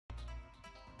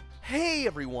Hey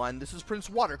everyone, this is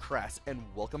PrinceWatercress, and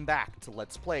welcome back to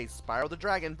Let's Play Spyro the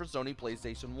Dragon for Sony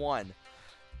PlayStation 1.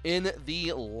 In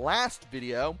the last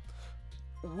video,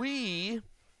 we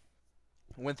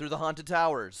went through the Haunted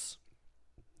Towers.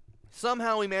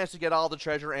 Somehow we managed to get all the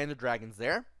treasure and the dragons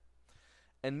there.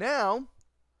 And now,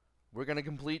 we're going to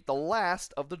complete the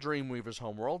last of the Dreamweaver's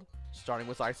homeworld, starting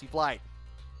with Icy Flight.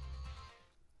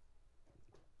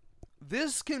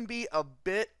 This can be a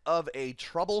bit of a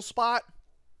trouble spot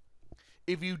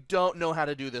if you don't know how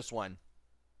to do this one.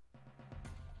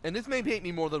 And this may take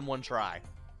me more than one try.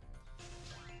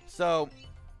 So,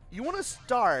 you want to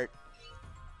start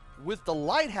with the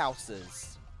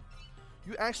lighthouses.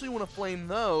 You actually want to flame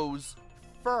those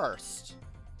first.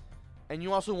 And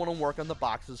you also want to work on the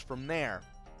boxes from there.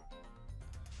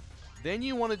 Then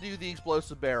you want to do the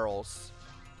explosive barrels.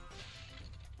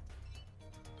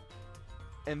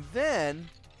 And then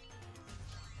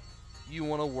you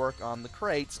want to work on the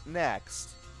crates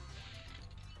next.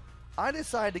 I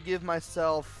decided to give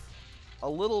myself a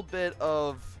little bit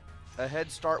of a head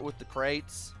start with the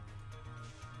crates.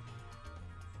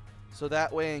 So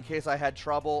that way, in case I had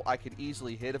trouble, I could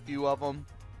easily hit a few of them.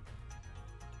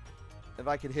 If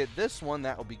I could hit this one,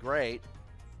 that would be great.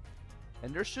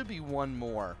 And there should be one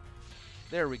more.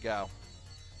 There we go.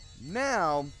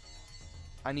 Now,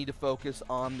 I need to focus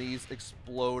on these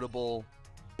explodable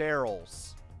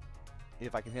barrels,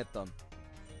 if I can hit them.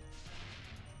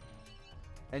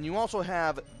 And you also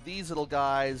have these little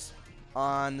guys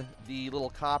on the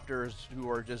little copters who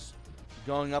are just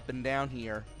going up and down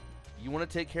here. You want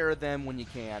to take care of them when you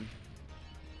can.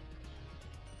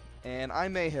 And I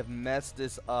may have messed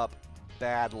this up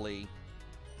badly.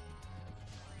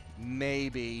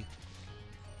 Maybe.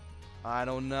 I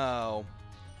don't know.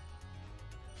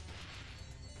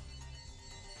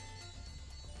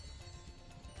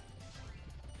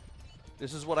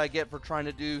 This is what I get for trying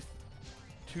to do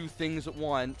two things at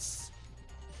once.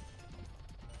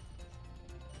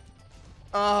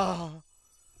 Come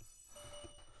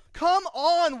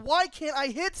on! Why can't I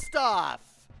hit stuff?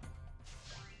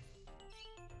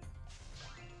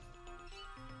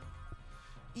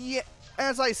 Yeah,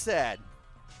 as I said,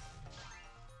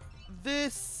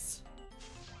 this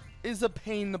is a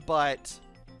pain in the butt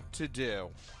to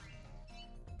do.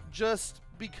 Just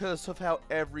because of how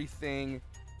everything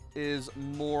is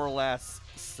more or less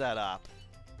set up.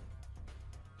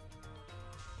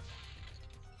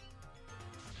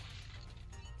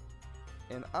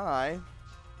 And I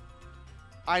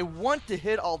want to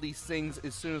hit all these things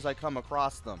as soon as I come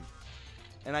across them.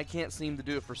 And I can't seem to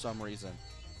do it for some reason.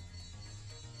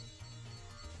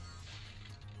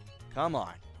 Come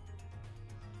on.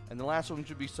 And the last one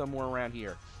should be somewhere around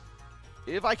here.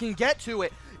 If I can get to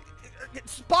it.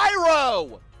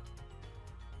 Spyro!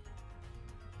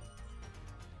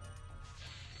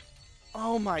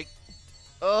 Oh my...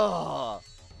 Ugh.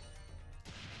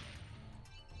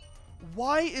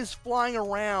 Why is flying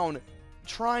around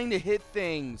trying to hit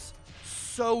things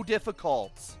so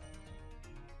difficult?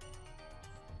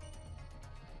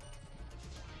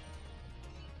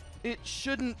 It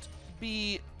shouldn't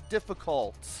be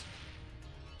difficult.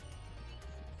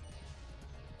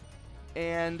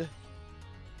 And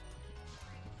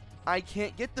I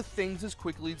can't get the things as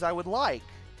quickly as I would like.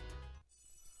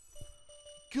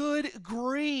 Good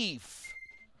grief!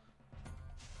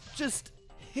 Just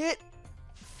hit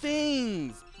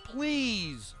things,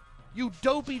 please! You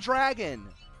dopey dragon!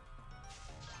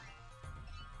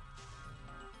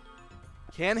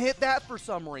 Can't hit that for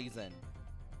some reason.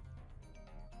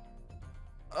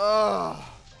 Ugh.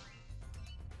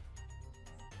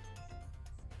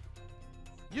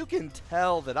 You can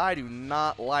tell that I do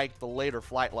not like the later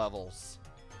flight levels.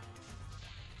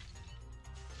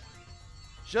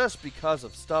 Just because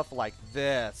of stuff like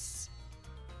this.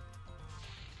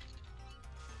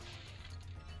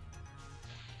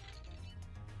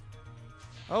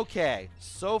 Okay,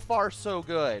 so far so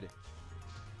good.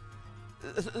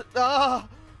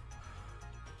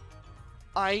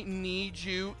 I need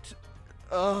you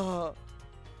to...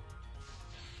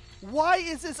 Why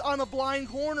is this on a blind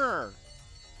corner?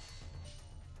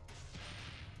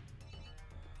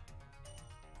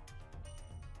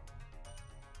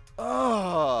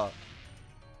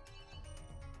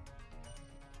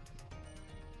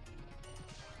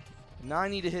 Now I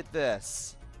need to hit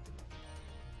this.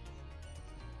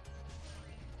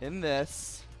 In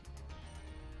this.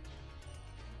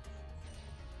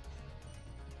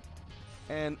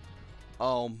 And,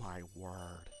 oh my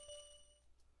word.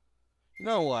 You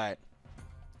know what?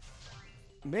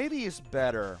 Maybe it's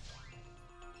better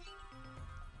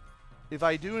if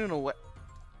I do it in a way...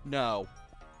 No.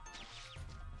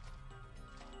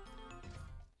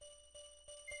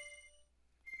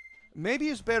 Maybe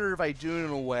it's better if I do it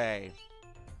in a way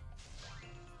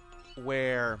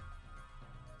where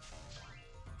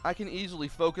I can easily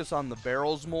focus on the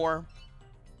barrels more.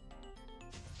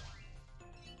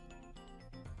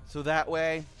 So that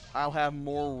way, I'll have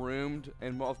more room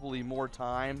and hopefully more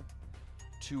time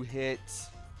to hit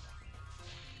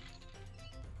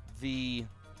the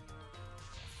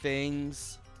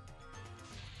things.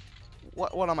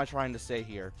 What am I trying to say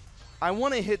here? I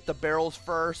want to hit the barrels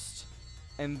first,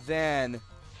 and then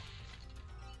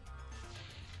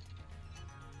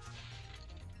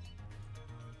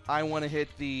I want to hit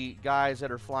the guys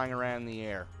that are flying around in the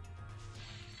air.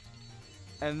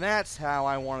 And that's how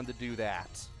I wanted to do that.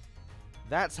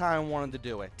 That's how I wanted to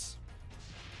do it.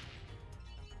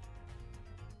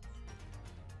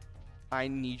 I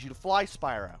need you to fly,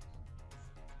 Spyro.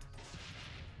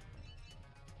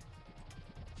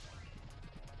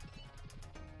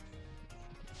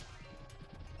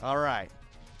 Alright.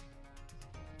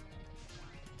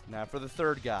 Now for the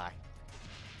third guy.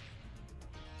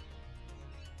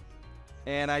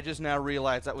 And I just now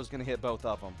realized that was going to hit both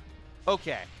of them.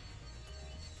 Okay.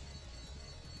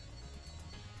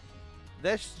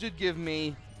 This should give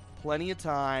me plenty of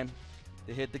time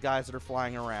to hit the guys that are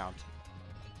flying around.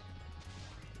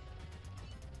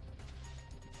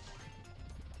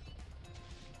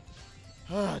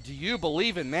 Do you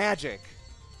believe in magic?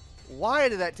 Why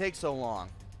did that take so long?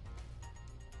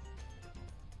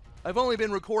 I've only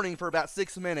been recording for about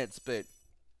 6 minutes, but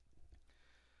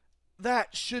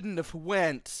that shouldn't have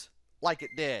went like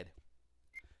it did.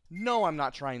 No, I'm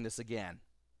not trying this again.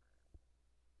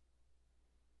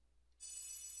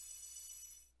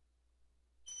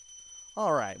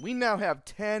 Alright, we now have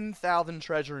 10,000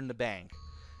 treasure in the bank.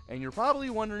 And you're probably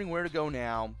wondering where to go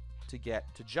now to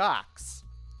get to Jacques,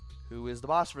 who is the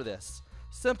boss for this.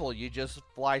 Simple, you just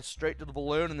fly straight to the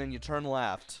balloon and then you turn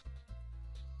left.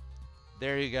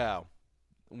 There you go.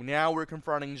 Now we're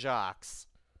confronting Jacques.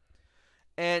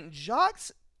 And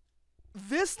Jacques,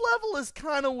 this level is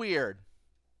kind of weird.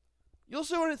 You'll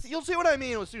see what I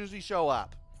mean as soon as we show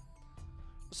up.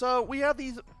 So we have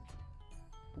these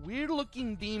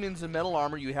weird-looking demons in metal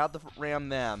armor. You have to ram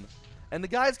them. And the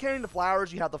guys carrying the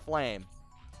flowers, you have the flame.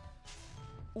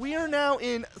 We are now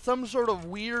in some sort of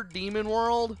weird demon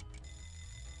world.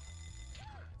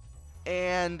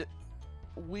 And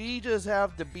we just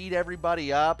have to beat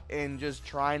everybody up and just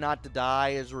try not to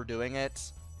die as we're doing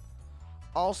it.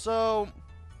 Also,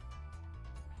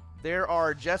 there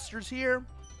are jesters here.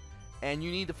 And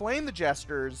you need to flame the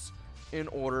jesters in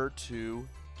order to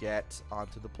get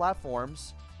onto the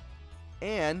platforms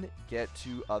and get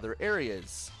to other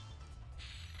areas.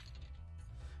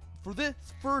 For this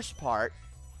first part,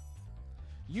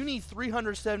 you need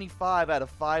 375 out of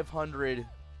 500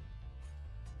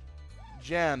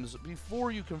 gems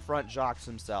before you confront Jacques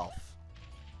himself.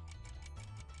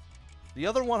 The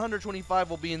other 125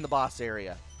 will be in the boss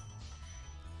area.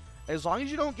 As long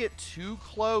as you don't get too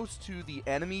close to the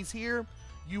enemies here,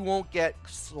 you won't get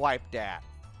swiped at,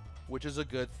 which is a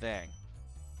good thing.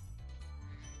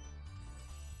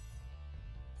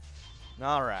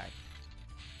 Alright.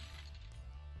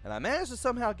 And I managed to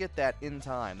somehow get that in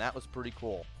time. That was pretty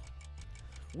cool.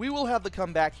 We will have to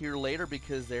come back here later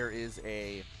because there is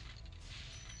a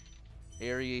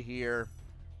area here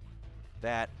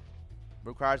that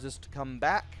requires us to come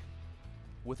back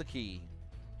with a key.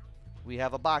 We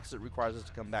have a box that requires us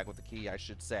to come back with a key, I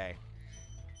should say.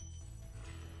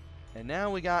 And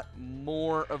now we got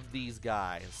more of these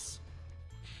guys.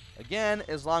 Again,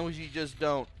 as long as you just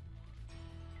don't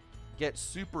get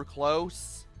super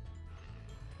close,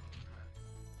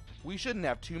 we shouldn't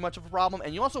have too much of a problem.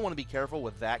 And you also want to be careful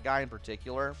with that guy in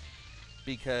particular,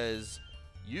 because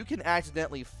you can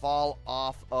accidentally fall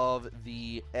off of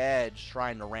the edge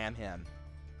trying to ram him.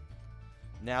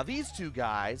 Now these two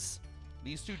guys,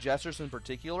 these two jesters in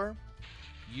particular,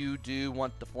 you do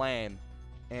want to flame,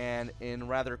 and in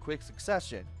rather quick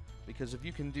succession, because if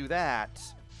you can do that,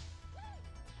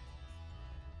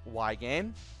 Y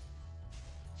game,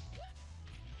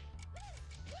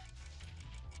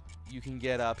 you can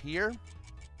get up here,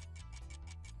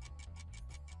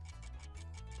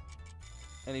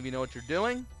 and if you know what you're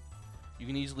doing, you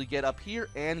can easily get up here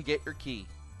and get your key.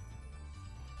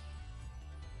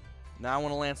 Now I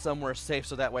want to land somewhere safe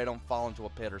so that way I don't fall into a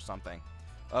pit or something.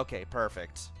 Okay,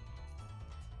 perfect.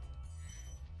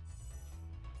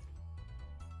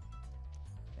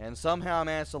 And somehow I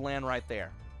managed to land right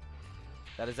there.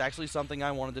 That is actually something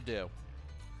I wanted to do.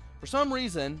 For some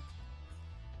reason,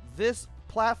 this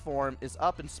platform is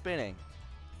up and spinning.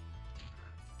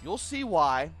 You'll see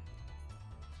why,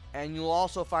 and you'll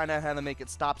also find out how to make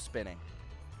it stop spinning.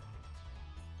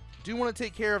 Do want to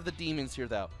take care of the demons here,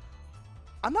 though.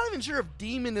 I'm not even sure if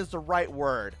demon is the right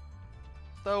word.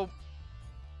 Though,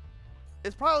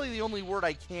 it's probably the only word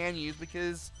I can use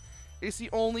because it's the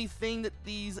only thing that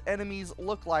these enemies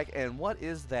look like. And what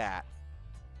is that?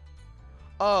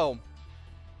 Oh.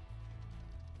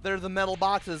 They're the metal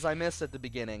boxes I missed at the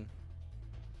beginning.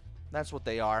 That's what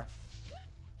they are.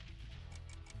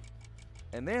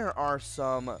 And there are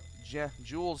some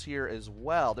jewels here as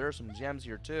well. There are some gems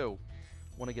here too.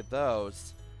 Want to get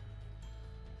those.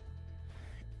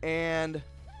 And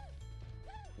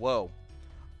whoa.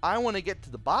 I want to get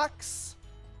to the box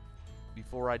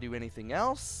before I do anything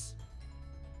else.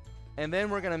 And then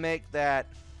we're going to make that...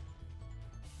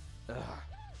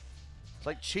 It's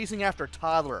like chasing after a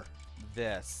toddler,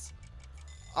 this.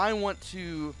 I want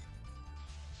to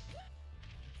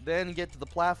then get to the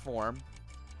platform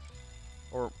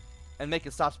and make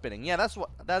it stop spinning. Yeah,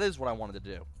 that is what I wanted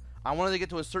to do. I wanted to get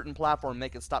to a certain platform,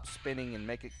 make it stop spinning and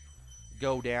make it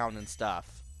go down and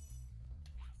stuff.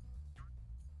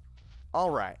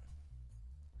 Alright.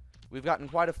 We've gotten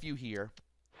quite a few here.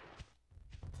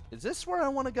 Is this where I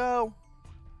want to go?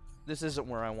 This isn't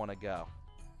where I want to go.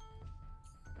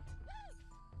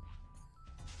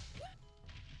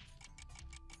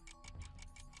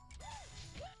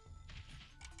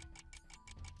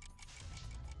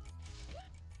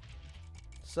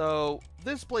 So,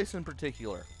 this place in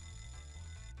particular.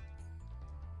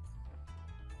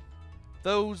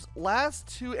 Those last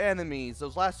two enemies,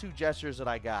 those last two gestures that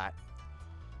I got.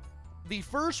 The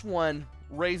first one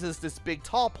raises this big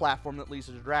tall platform that leads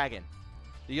to the dragon.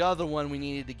 The other one we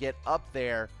needed to get up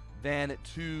there, then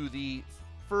to the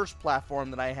first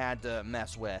platform that I had to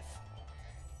mess with.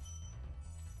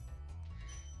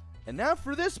 And now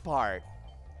for this part.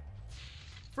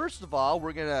 First of all,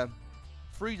 we're going to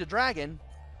free the dragon.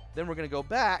 Then we're going to go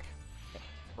back.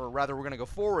 Or rather, we're going to go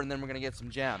forward, and then we're going to get some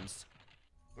gems.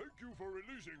 Thank you for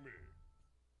releasing me.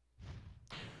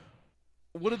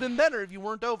 Would have been better if you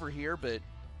weren't over here, but,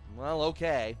 well,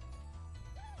 okay.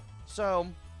 So,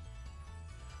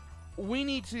 we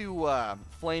need to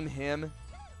flame him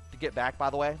to get back, by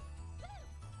the way.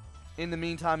 In the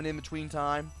meantime and in between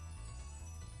time.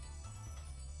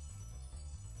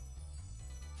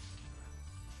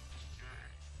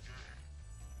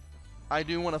 I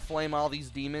do want to flame all these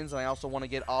demons, and I also want to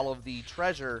get all of the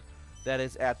treasure that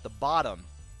is at the bottom.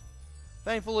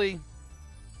 Thankfully,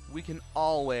 we can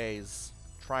always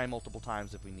try multiple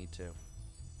times if we need to.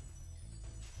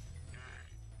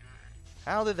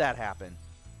 How did that happen?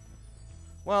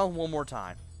 Well, one more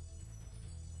time.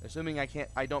 Assuming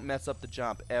I don't mess up the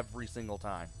jump every single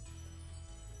time.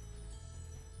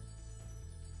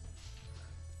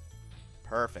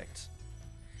 Perfect.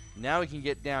 Now we can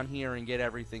get down here and get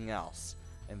everything else.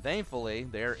 And thankfully,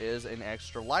 there is an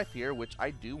extra life here, which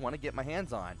I do want to get my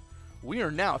hands on. We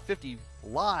are now at 50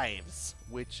 lives,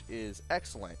 which is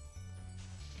excellent.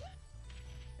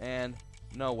 And,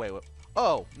 no, wait.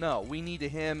 Oh, no, we need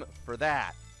him for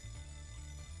that.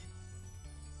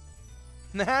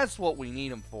 That's what we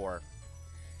need him for.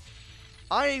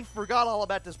 I forgot all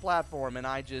about this platform, and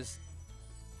I just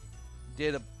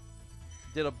did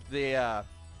the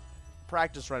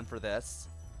practice run for this.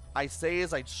 I say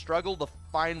as I struggle to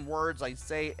find words I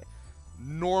say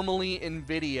normally in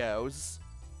videos.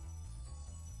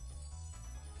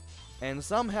 And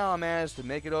somehow I managed to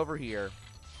make it over here.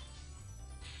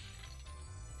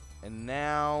 And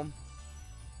now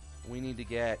we need to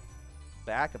get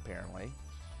back, apparently.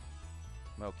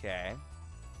 Okay.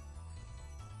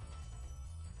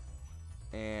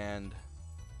 And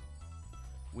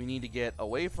we need to get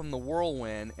away from the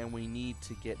whirlwind, and we need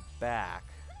to get back.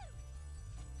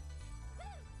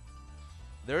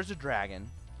 There's a dragon.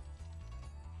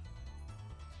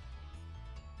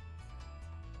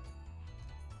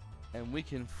 And we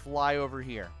can fly over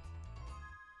here.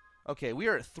 Okay, we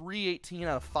are at 318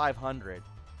 out of 500.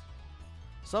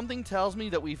 Something tells me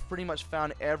that we've pretty much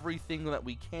found everything that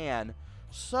we can.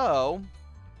 So,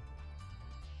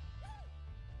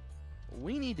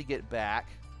 we need to get back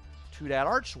to that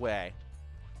archway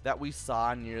that we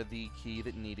saw near the key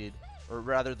that needed, or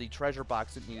rather the treasure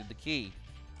box that needed the key.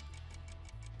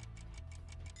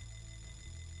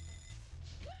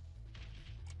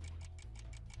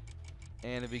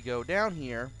 And if we go down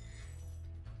here,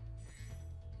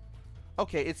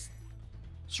 okay, it's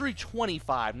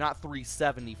 325, not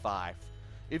 375.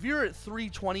 If you're at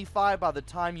 325 by the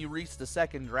time you reach the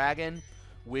second dragon,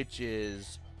 which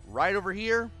is right over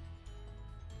here,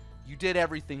 you did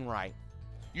everything right.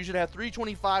 You should have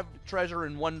 325 treasure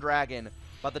and 1 dragon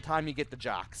by the time you get the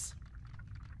Jacques.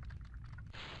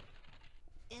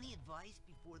 Any advice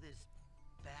before this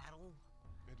battle?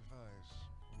 Advice?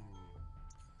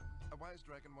 wise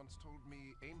dragon once told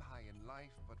me, aim high in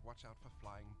life, but watch out for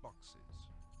flying boxes.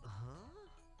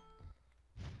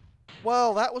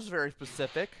 Well, that was very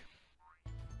specific.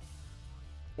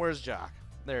 Where's Jacques?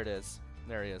 There it is.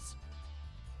 There he is.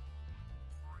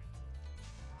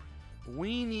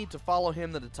 We need to follow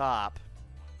him to the top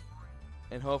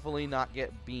and hopefully not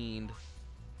get beamed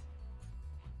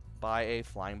by a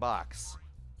flying box.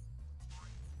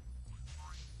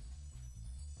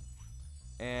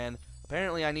 And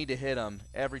apparently I need to hit him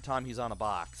every time he's on a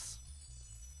box.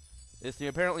 It's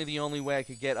apparently the only way I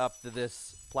could get up to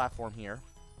this platform here,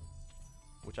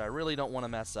 which I really don't want to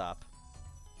mess up.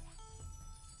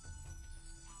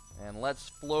 And let's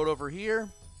float over here,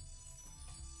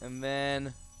 and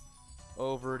then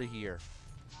over to here.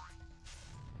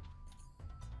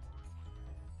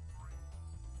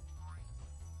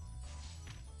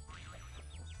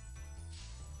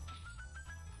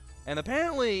 And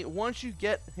apparently, once you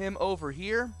get him over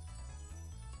here,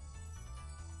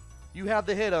 you have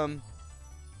to hit him,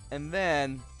 and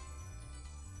then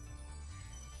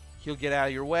he'll get out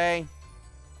of your way,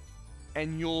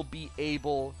 and you'll be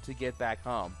able to get back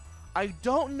home. I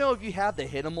don't know if you have to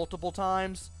hit him multiple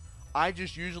times. I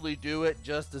just usually do it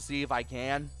just to see if I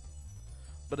can.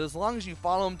 But as long as you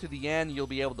follow him to the end, you'll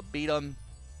be able to beat him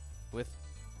with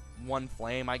one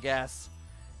flame, I guess.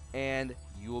 And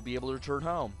you will be able to return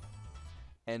home.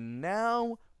 And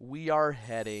now we are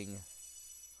heading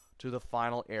to the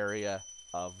final area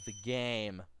of the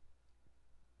game.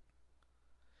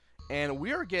 And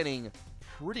we are getting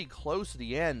pretty close to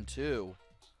the end, too.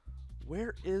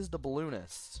 Where is the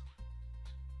balloonist?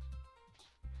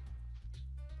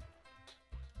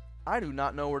 I do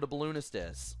not know where the balloonist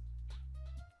is.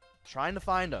 Trying to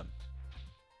find him.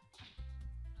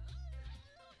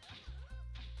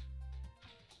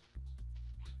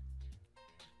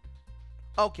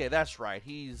 Okay, that's right.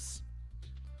 He's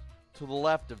to the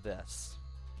left of this.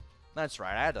 That's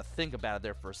right. I had to think about it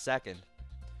there for a second.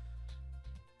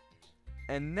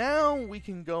 And now we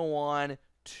can go on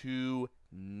to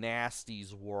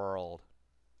Gnasty's world.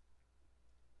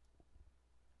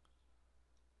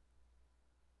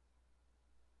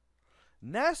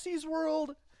 Gnasty's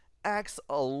world acts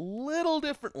a little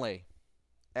differently,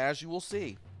 as you will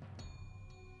see.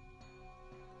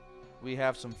 We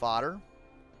have some fodder.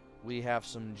 We have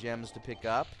some gems to pick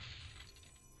up.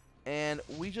 And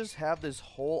we just have this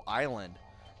whole island.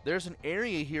 There's an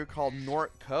area here called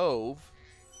North Cove,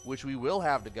 which we will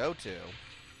have to go to.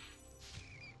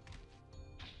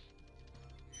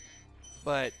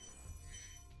 But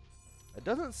it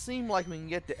doesn't seem like we can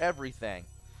get to everything.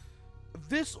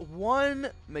 This one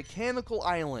mechanical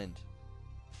island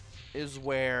is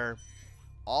where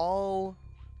all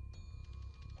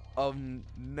of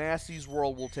Gnasty's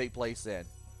world will take place in.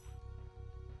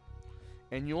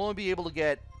 And you'll only be able to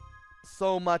get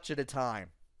so much at a time.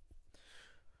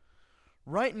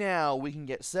 Right now, we can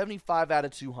get 75 out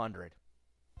of 200.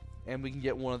 And we can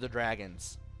get one of the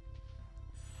dragons.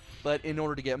 But in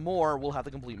order to get more, we'll have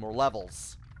to complete more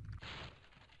levels.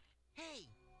 Hey,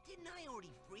 didn't I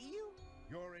already free you?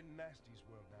 You're in Gnasty's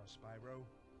world now, Spyro,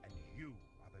 and you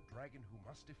are the dragon who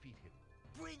must defeat him.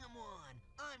 Bring him on.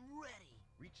 I'm ready.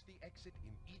 Reach the exit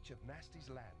in each of Gnasty's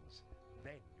lands.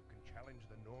 Then you can challenge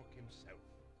the Nork himself.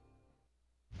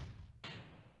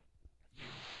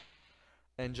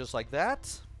 And just like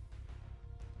that,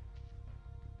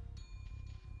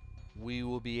 we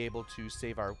will be able to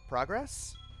save our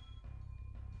progress.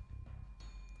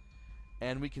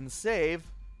 And we can save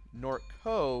North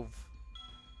Cove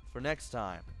for next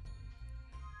time.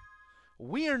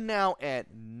 We are now at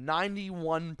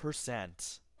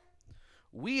 91%.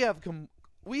 We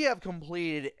have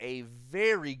completed a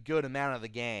very good amount of the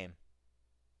game.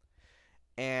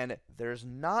 And there's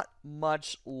not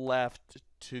much left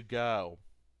to go.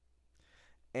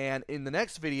 And in the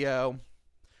next video,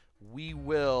 we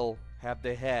will have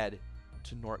to head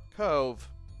to North Cove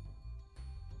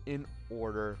in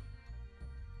order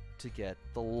to get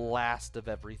the last of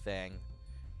everything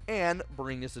and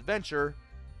bring this adventure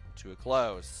to a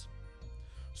close.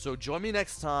 So join me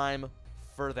next time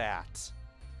for that.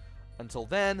 Until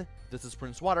then, this is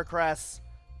PrinceWatercress.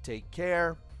 Take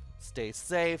care, stay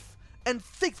safe, and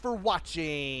thanks for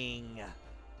watching!